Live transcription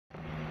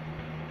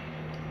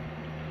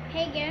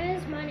Hey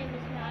guys, my name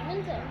is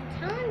Diamond, and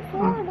time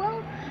for,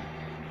 well,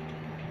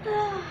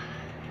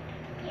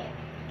 yeah.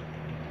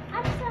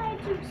 I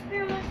decided to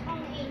experiment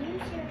on a new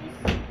series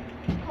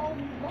called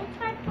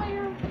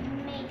Multiplayer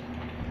Mayhem.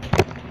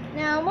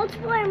 Now,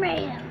 Multiplayer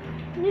Mayhem,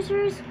 new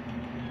series.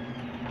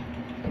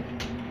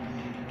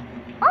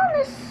 On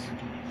this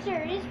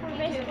series, we're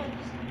basically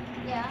just,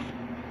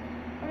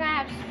 we're gonna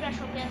have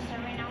special guests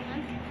every now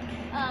and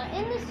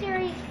then. In this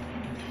series,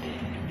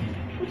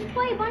 we just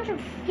play a bunch of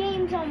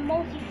games on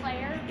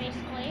multiplayer,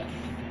 basically.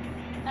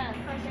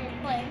 First they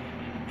play.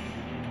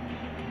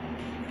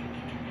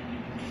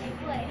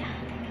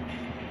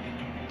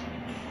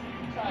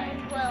 Sorry.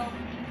 And, well,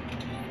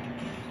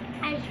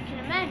 as you can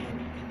imagine,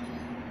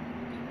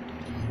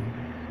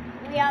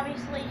 we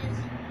obviously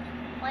just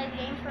play the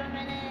game for a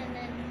minute and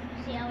then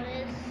see how it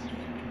is.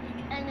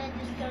 And then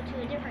just go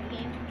to a different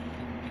game,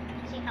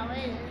 see how it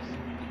is.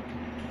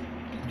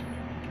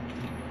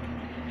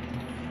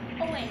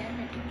 Oh wait,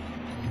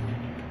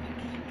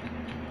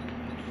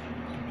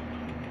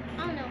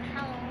 I don't know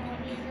how long I'll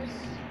be in this.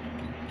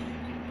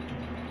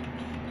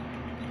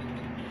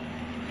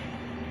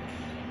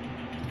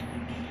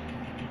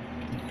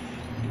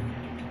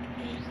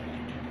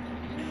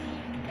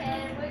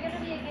 And we're gonna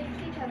be against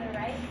each other,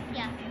 right?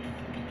 Yeah,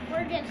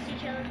 we're against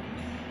each other.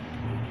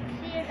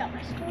 See, I got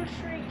my score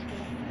streaks.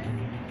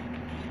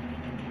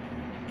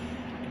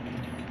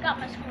 Got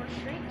my score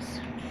streaks.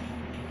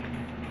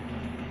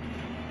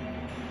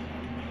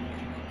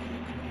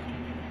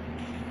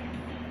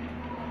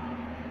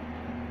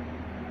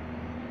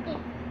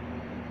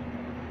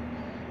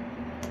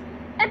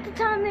 At the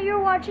time that you're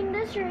watching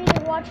this, you're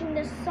either watching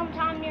this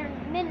sometime near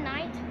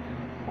midnight,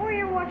 or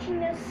you're watching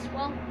this,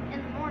 well,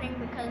 in the morning,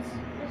 because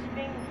this is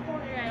being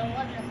recorded at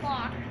 11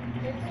 o'clock.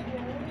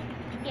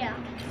 Yeah,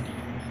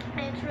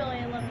 and it's really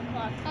 11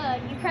 o'clock.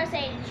 You press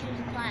A to choose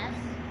a class.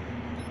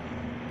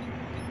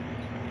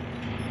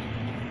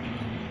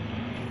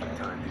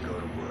 Time to go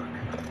to work.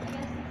 I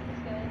guess this is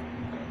good.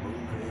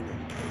 Move in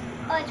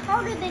and It's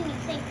harder than you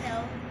think,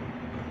 though.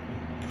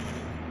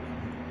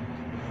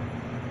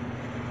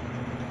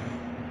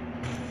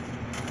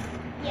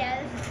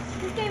 Yeah,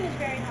 this game is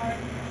very hard.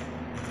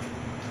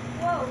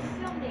 Whoa, who's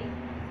filming?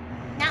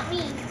 Not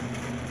me.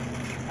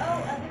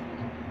 Oh, other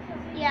people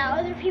filming? Yeah,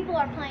 other people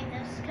are playing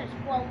this because,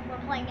 well,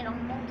 we're playing it on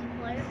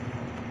multiplayer.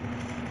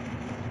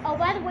 Oh,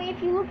 by the way,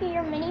 if you look at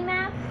your mini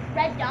map,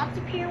 red dots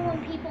appear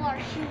when people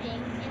are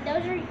shooting, and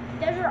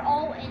those are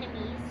all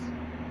enemies.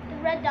 The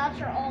red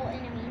dots are all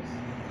enemies.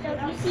 So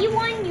if you see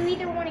one, you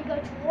either want to go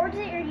towards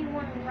it or you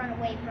want to run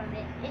away from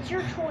it. It's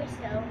your choice,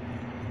 though.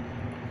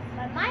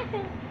 But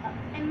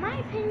in my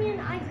opinion,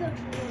 I go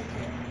towards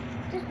it,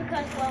 just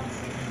because, well,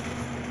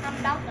 I'm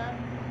about to.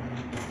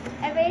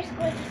 I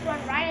basically just run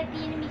right at the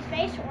enemy's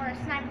face or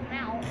snipe them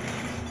out.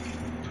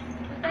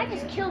 I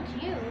just killed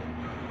you.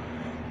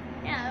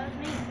 Yeah, that was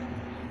me.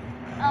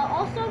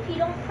 Also, if you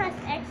don't press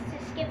X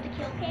to skip the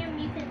kill cam,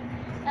 you can.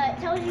 It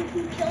tells you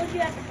who killed you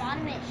at the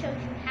bottom, and it shows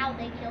you how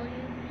they killed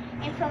you,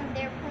 and from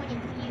their point of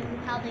view,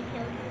 how they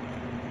killed you.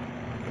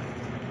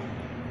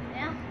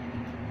 Yeah.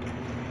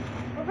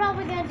 We're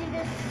probably gonna do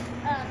this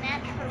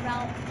match for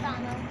about, I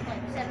don't know,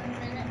 like 7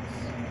 minutes.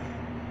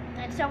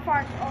 And so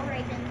far, it's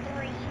already been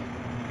 3.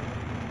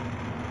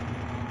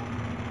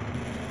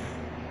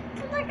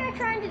 What's that guy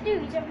trying to do?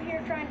 He's over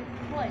here trying to,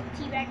 what,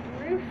 teabag the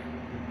roof?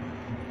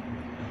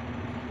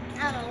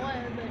 I don't know,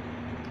 but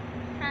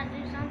trying to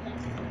do something.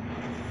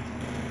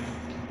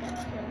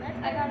 Let's kill that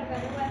guy. I got a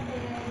better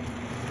weapon.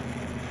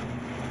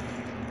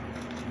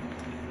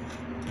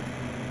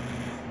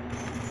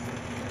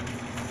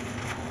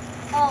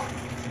 Oh,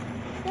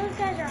 those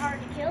guys are hard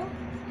to kill.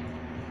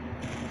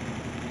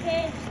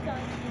 Okay, I'm just going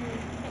to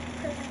pick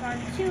Prison Guard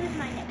 2 as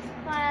my next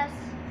class.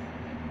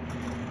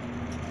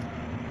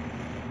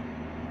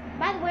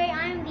 By the way,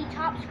 I am the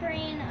top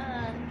screen.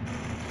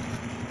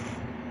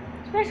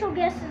 Special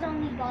guest is on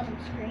the bottom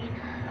screen.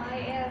 I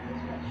am the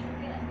special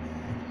guest.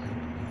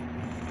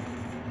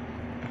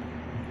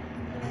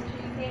 I'm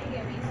sure you can't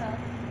hear me, huh?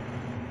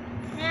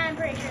 Nah, I'm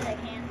pretty sure they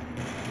can.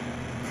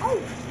 Oh,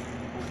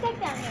 let's take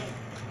down here.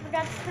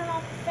 Forgot to turn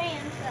off the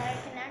fan so that I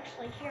can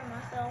actually hear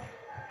myself.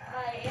 I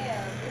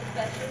am the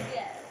special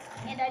guest.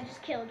 And I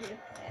just killed you.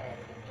 And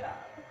good job.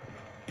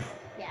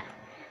 Yeah.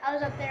 I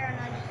was up there and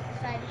I just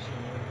decided to shoot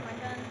you with my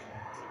gun.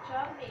 Good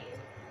job, me.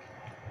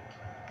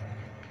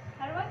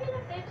 How do I get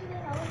up there to the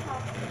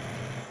helicopter?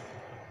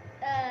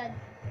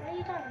 What are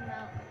you talking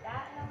about?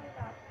 That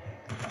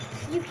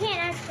helicopter. You can't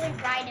actually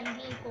ride in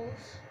vehicles.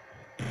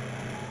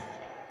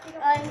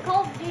 In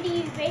Call of Duty,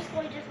 you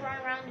basically just run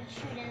around and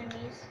shoot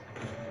enemies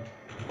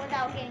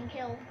without getting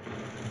killed.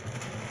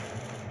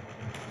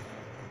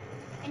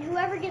 And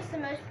whoever gets the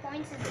most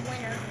points is the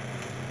winner.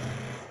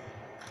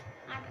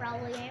 I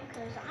probably am,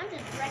 because I'm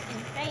just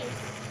wrecking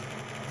face.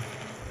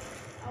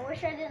 I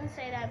wish I didn't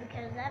say that,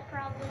 because that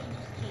probably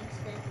just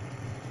jinxed it.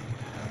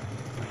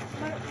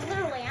 But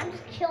literally, I'm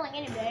just killing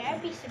anybody.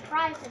 I'd be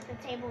surprised if the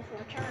tables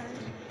were turned.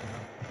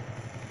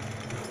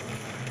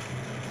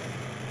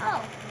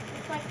 Oh,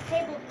 looks like the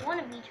tables want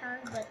to be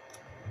turned, but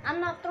I'm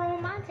not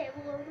throwing my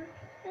table over.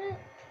 Too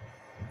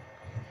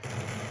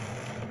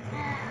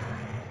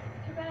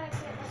bad I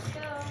can't let's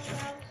go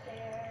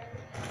downstairs.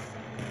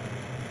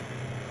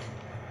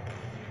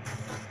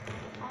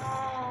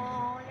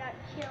 Oh, I got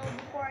killed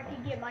before I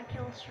could get my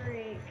kill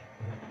streak.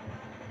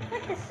 It's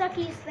like the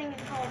suckiest thing in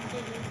Call of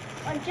Duty.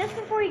 Like just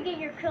before you get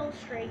your kill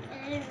streak,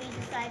 an enemy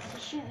decides to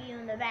shoot you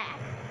in the back.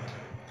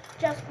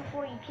 Just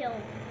before you kill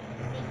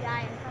the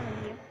guy in front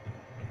of you.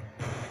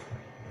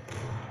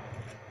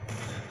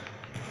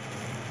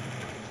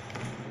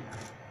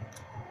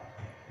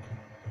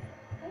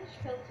 I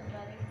just killed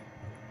somebody.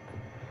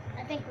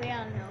 I think we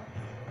all know.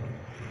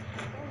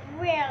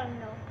 We all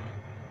know.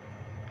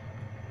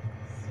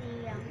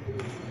 See,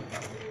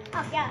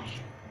 oh gosh,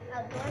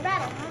 outdoor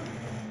battle, huh?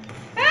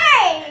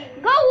 Hey!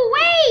 Go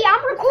away!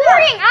 I'm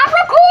recording! I'm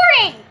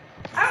recording!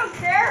 I don't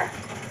care.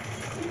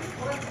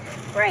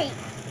 Great.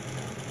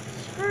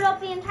 Screwed up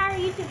the entire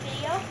YouTube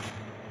video.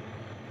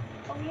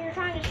 Over here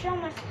trying to show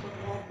myself.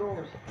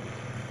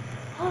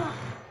 I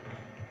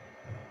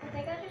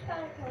think I just got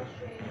a kill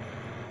streak.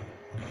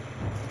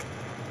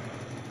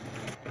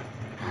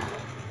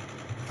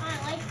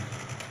 Finally.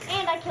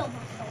 And I killed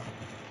myself.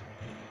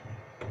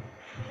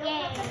 You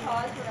don't have to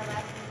pause when I'm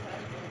asking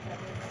questions.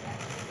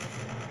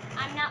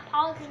 I'm not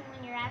pausing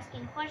when you're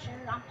asking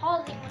questions. I'm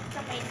pausing when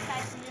somebody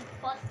decides to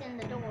just bust in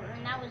the door,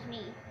 and that was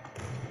me.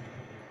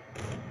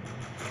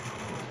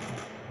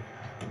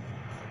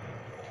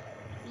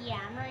 Yeah,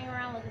 I'm running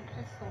around with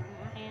a pistol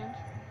in my hand.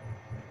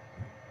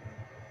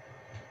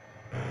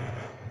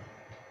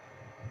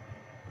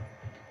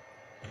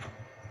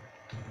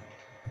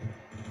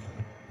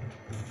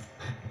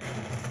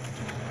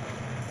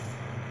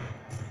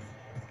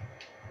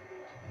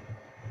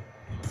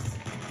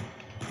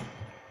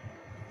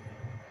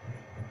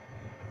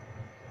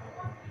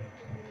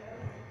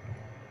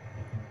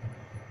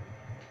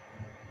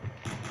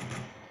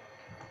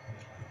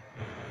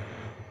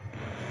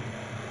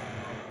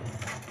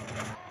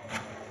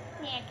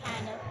 Yeah,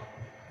 kind of.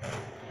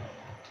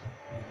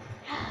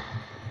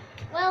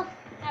 Well,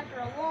 after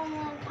a long,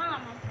 long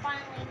time, I'm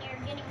finally near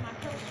getting my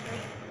kill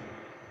streak.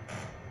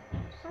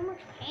 So much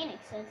panic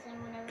sets in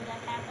whenever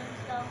that happens,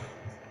 though.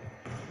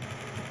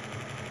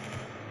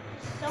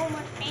 So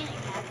much panic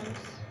happens.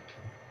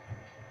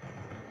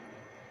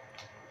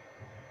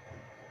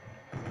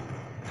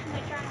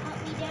 Somebody trying to hunt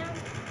me down?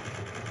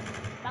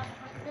 About to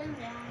hunt them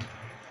down.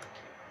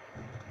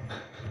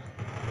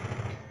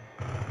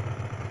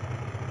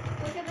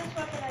 Look at this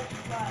weapon I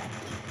just got.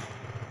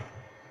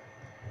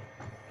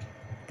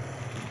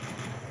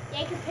 Yeah,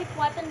 you can pick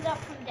weapons up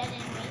from dead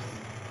enemies.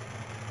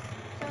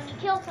 So when you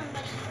kill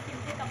somebody, you can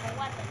pick up a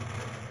weapon.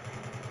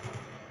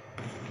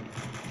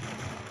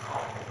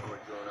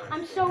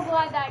 I'm so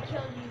glad that I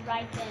killed you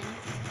right then.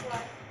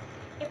 What?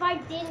 If I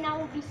didn't, I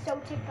would be so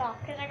ticked off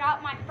because I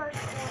got my first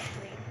kill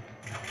streak.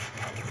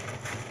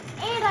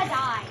 And I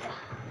died.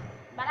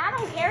 But I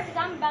don't care because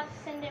I'm about to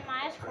send in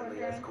my escort Friendly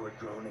drone. escort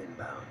drone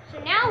inbound. So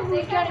now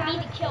who's gonna be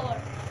the killer?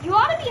 You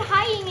ought to be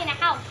hiding in a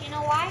house. You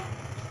know why?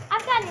 I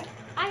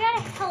got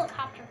a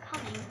helicopter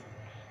coming,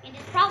 and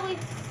it's probably,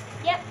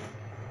 yep.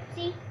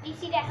 See? Do you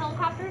see that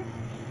helicopter?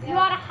 You Yeah.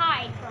 ought to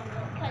hide from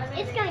it because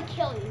it's gonna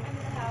kill you. I'm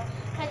in the house.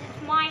 Because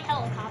it's my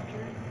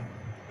helicopter.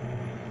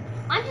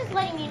 I'm just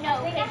letting you know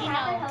I think I because you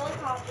have a know.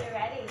 helicopter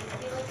ready.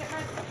 If you look at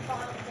my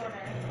bottom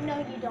corner. No,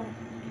 you don't.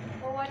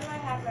 Well, what do I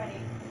have ready?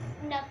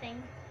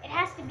 Nothing. It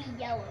has to be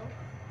yellow.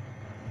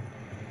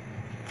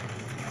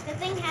 The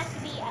thing has to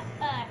be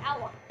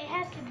out. It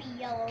has to be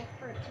yellow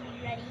for it to be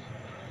ready.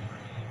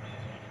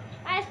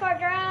 Escort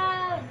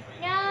drone!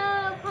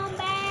 No, come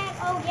back!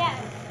 Oh yeah,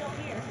 it's still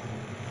here.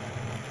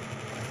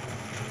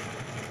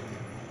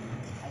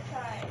 I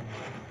tried.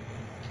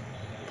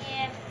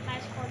 Yeah, my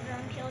escort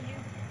drone killed you.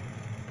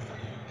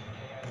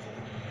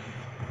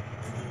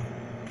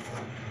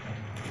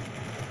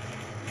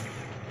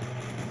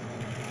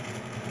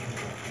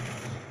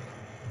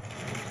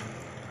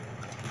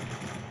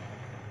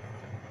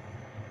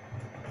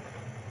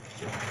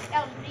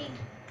 That was me.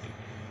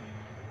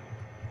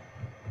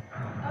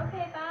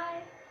 Okay,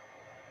 bye.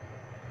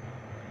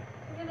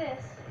 Look at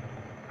this.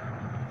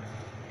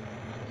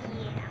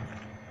 Yeah.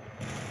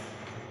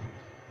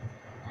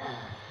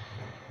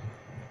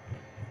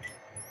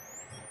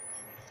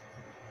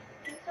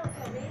 Please don't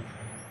kill me.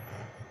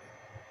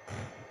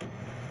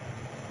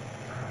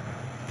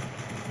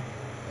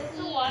 Is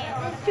the water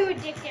Yeah, it's automatic? too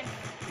addictive.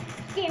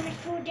 This game is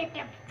too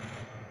addictive.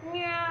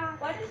 Yeah.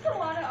 Why does the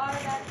water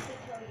automatically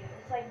kill you?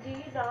 It's like, do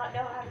you not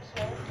know how to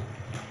swim?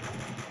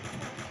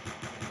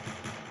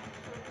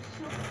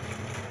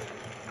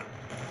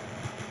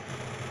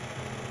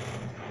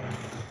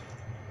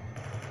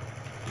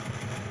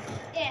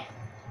 Yeah.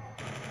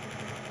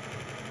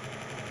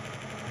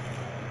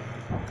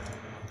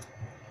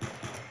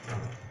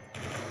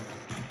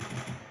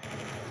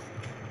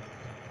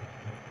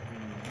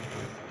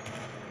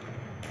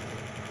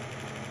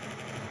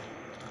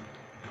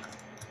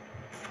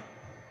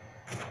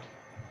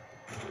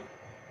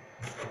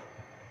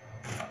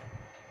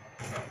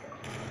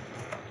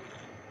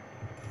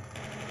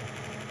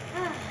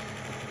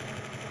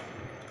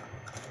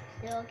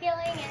 still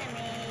killing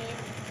enemies.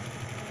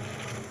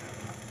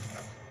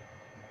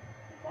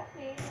 Is that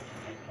me? Did you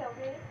just kill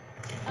me?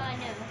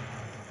 No.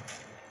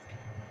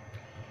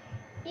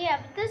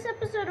 Yeah, but this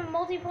episode of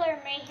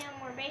Multiplayer Mayhem,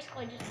 we're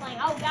basically just playing,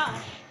 oh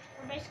gosh,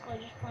 we're basically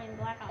just playing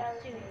Black That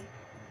Ops was 2. me.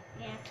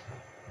 Yeah.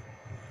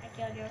 I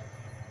killed you.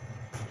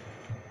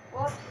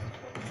 Whoops.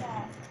 What's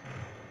that?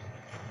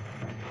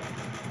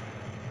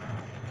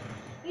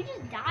 You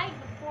just died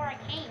before I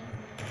came.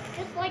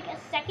 Just like a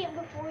second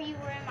before you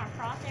were in my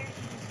crosshairs,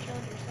 you just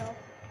killed yourself.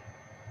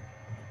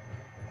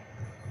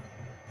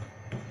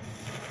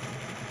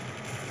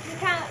 You're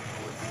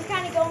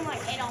kind of going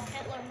like Adolf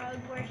Hitler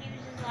mode, where he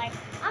was just like,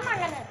 I'm not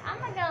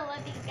gonna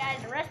let these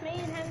guys arrest me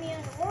and have me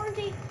under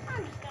warranty.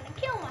 I'm just gonna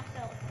kill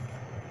myself.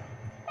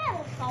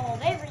 That'll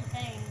solve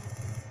everything.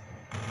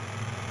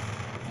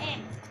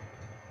 And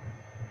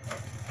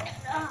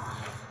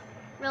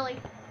really,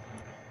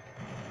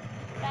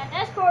 got an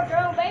escort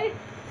drone, baby.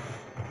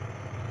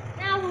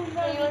 Now who's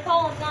gonna be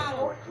calling mama?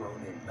 Escort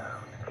drone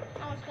inbound.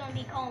 Now it's gonna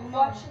be calling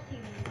mama. Watch the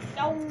TV.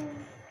 Oh.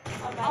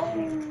 On my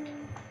screen.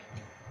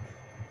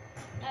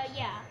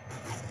 Yeah,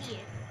 I see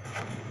it.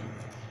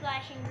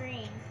 Flashing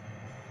green.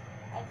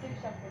 I threw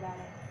something at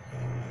it.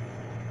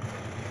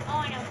 Oh,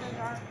 I know what those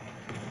are.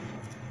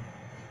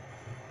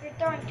 You're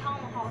throwing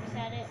tomahawks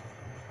at it.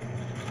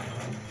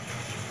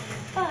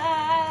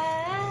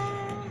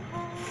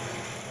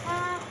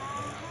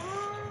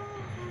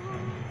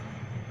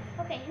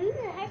 Okay, who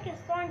the heck is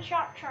throwing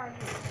shock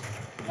charges?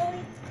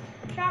 Really?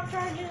 Shock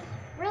charges?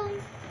 Really?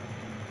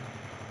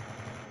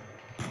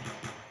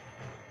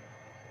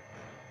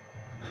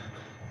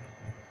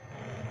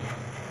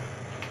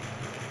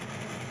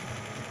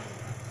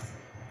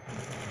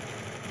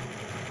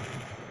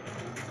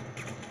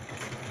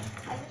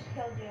 I just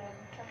killed you.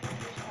 Something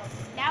just killed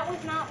me. That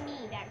was not me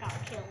that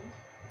got killed.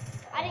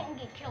 I didn't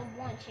get killed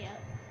once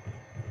yet.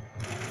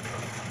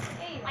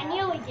 Hey, I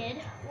nearly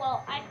did.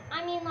 Well,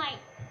 I mean like,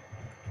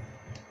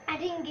 I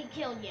didn't get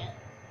killed yet.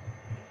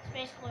 That's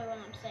basically what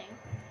I'm saying.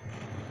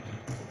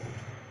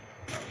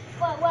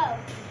 Whoa, whoa.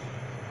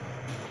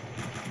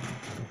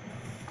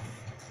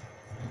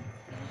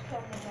 You just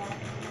killed me,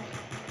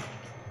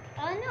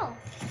 man. No.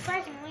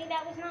 Surprisingly,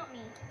 that was not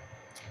me.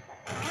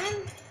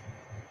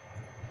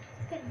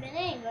 Could have been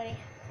anybody.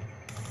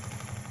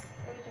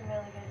 It was a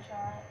really good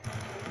shot.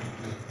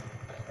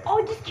 Oh,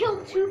 I just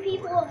killed 2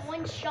 people in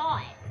one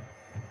shot.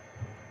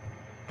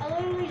 I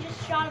literally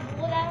just shot a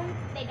bullet at them.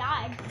 They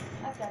died.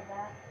 I've done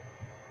that.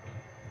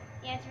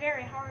 Yeah, it's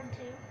very hard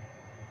to.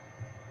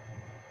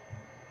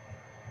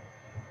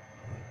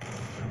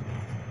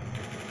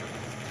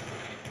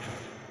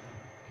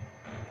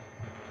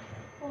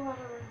 Oh, I don't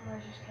remember who I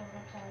just killed.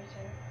 I'm sorry,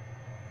 sir.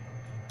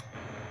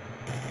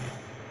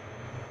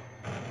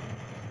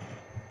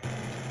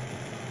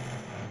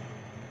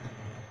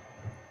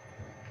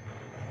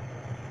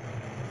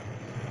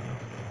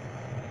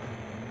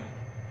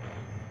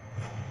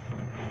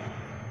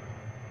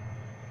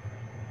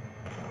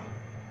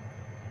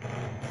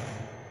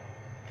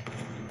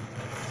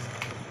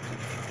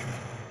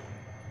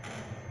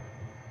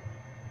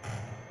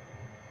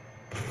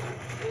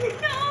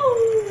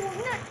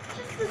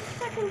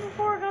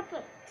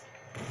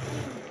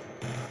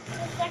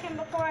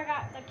 Before I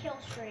got the kill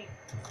streak.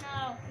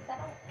 No. Is that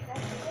it?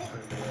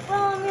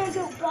 Well, I'm gonna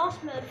go boss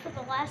mode for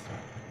the last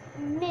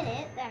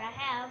minute that I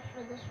have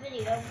for this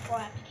video before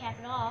I have to cap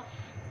it off.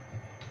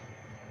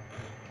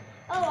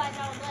 Otherwise,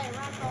 I would let it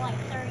run for like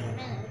 30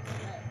 minutes,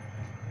 but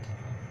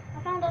I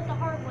found out the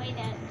hard way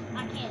that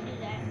I can't do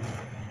that.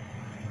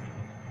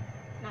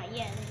 Not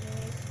yet,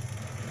 anyways.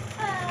 I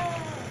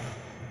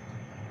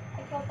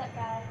killed that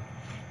guy.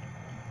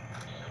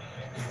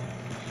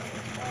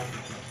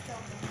 Just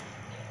killed me.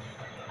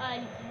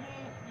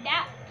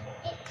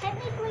 It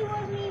technically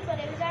was me, but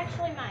it was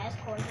actually my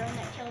escort drone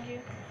that killed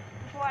you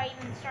before I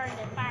even started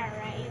to fire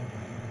at you.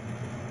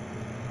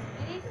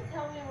 You need to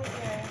tell me when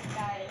your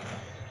guy is.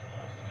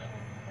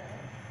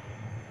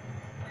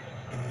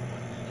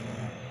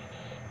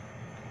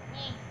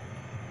 Eh.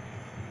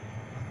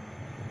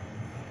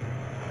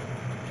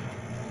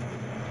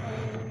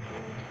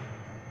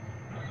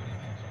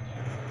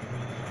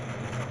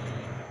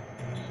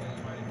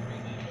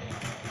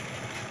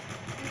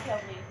 You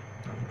killed me.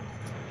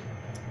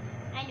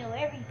 I know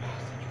every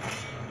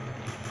passage.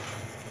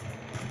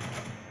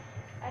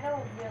 I know a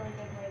really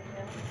good way to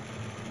do.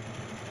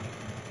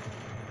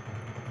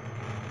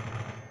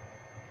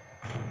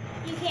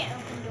 You can't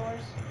open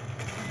doors.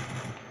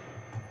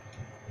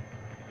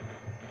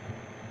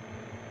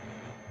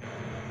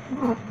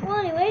 Well,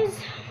 anyways,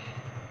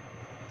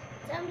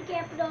 time to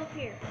cap it off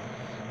here.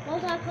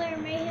 Multiplayer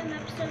Mayhem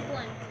episode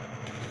 1.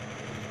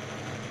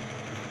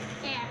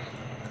 Yeah.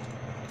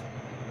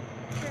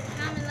 Be sure to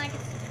comment, like,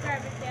 and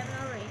subscribe if you haven't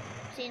already.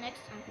 See you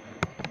next time.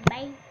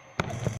 Bye.